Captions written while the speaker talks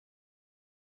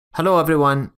Hello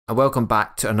everyone and welcome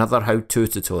back to another how-to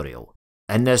tutorial.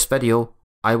 In this video,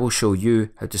 I will show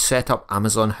you how to set up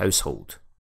Amazon Household.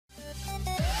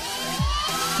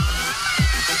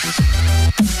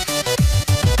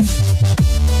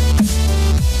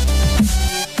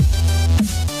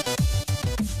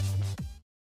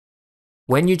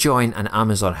 When you join an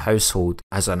Amazon Household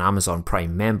as an Amazon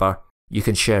Prime member, you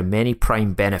can share many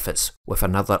Prime benefits with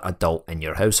another adult in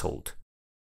your household.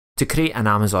 To create an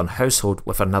Amazon household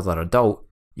with another adult,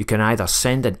 you can either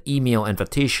send an email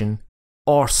invitation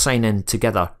or sign in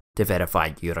together to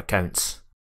verify your accounts.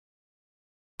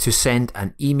 To send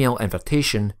an email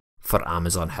invitation for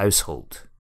Amazon Household,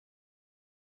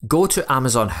 go to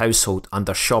Amazon Household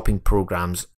under Shopping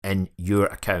Programs in your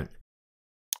account.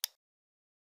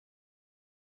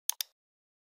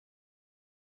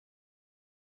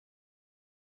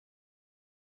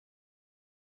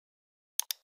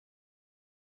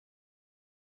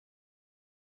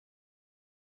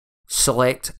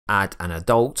 Select Add an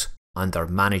Adult under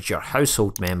Manage Your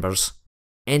Household Members,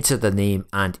 enter the name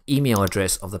and email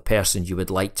address of the person you would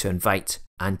like to invite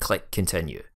and click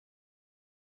Continue.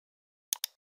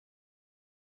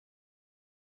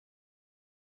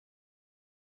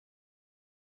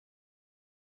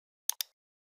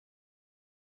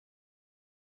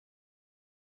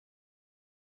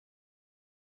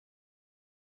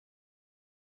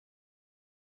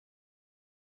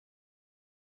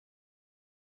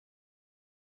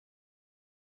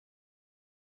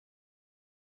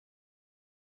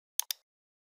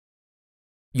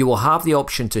 You will have the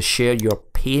option to share your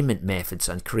payment methods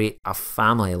and create a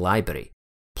family library.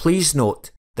 Please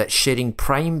note that sharing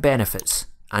Prime benefits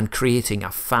and creating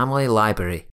a family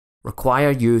library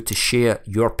require you to share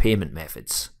your payment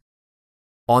methods.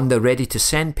 On the Ready to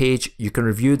Send page, you can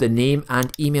review the name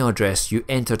and email address you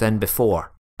entered in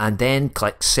before and then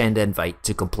click Send Invite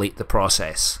to complete the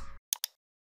process.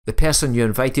 The person you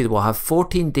invited will have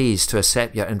 14 days to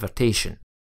accept your invitation.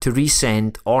 To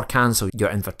resend or cancel your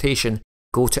invitation,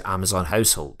 go to Amazon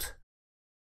Household.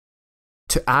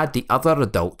 To add the other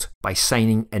adult by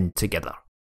signing in together,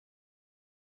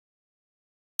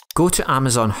 go to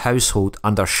Amazon Household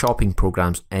under Shopping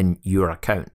Programs in your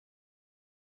account.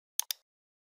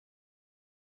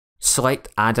 Select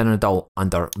Add an Adult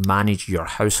under Manage Your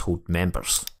Household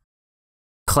Members.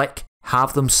 Click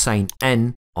Have them sign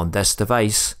in on this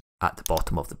device at the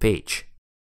bottom of the page.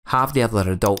 Have the other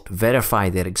adult verify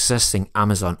their existing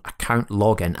Amazon account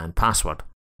login and password,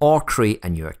 or create a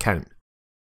new account.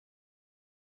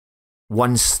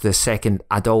 Once the second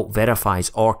adult verifies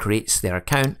or creates their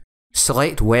account,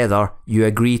 select whether you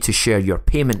agree to share your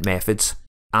payment methods,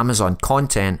 Amazon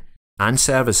content and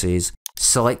services,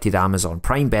 selected Amazon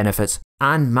Prime benefits,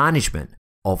 and management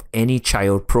of any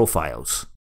child profiles.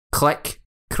 Click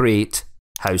Create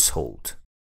Household.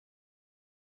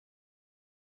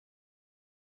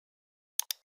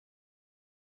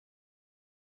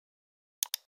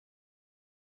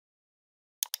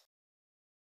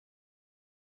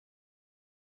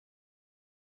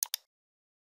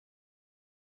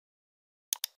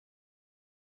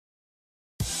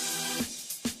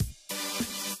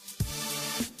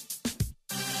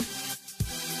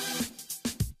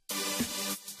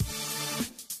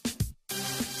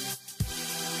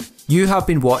 You have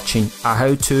been watching a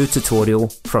how-to tutorial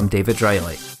from David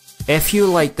Reilly. If you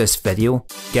like this video,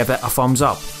 give it a thumbs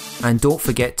up and don't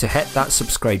forget to hit that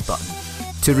subscribe button.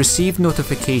 To receive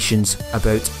notifications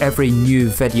about every new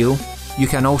video, you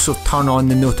can also turn on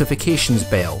the notifications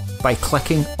bell by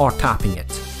clicking or tapping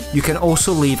it. You can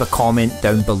also leave a comment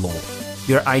down below.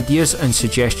 Your ideas and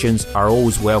suggestions are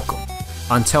always welcome.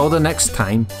 Until the next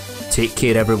time, take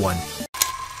care everyone.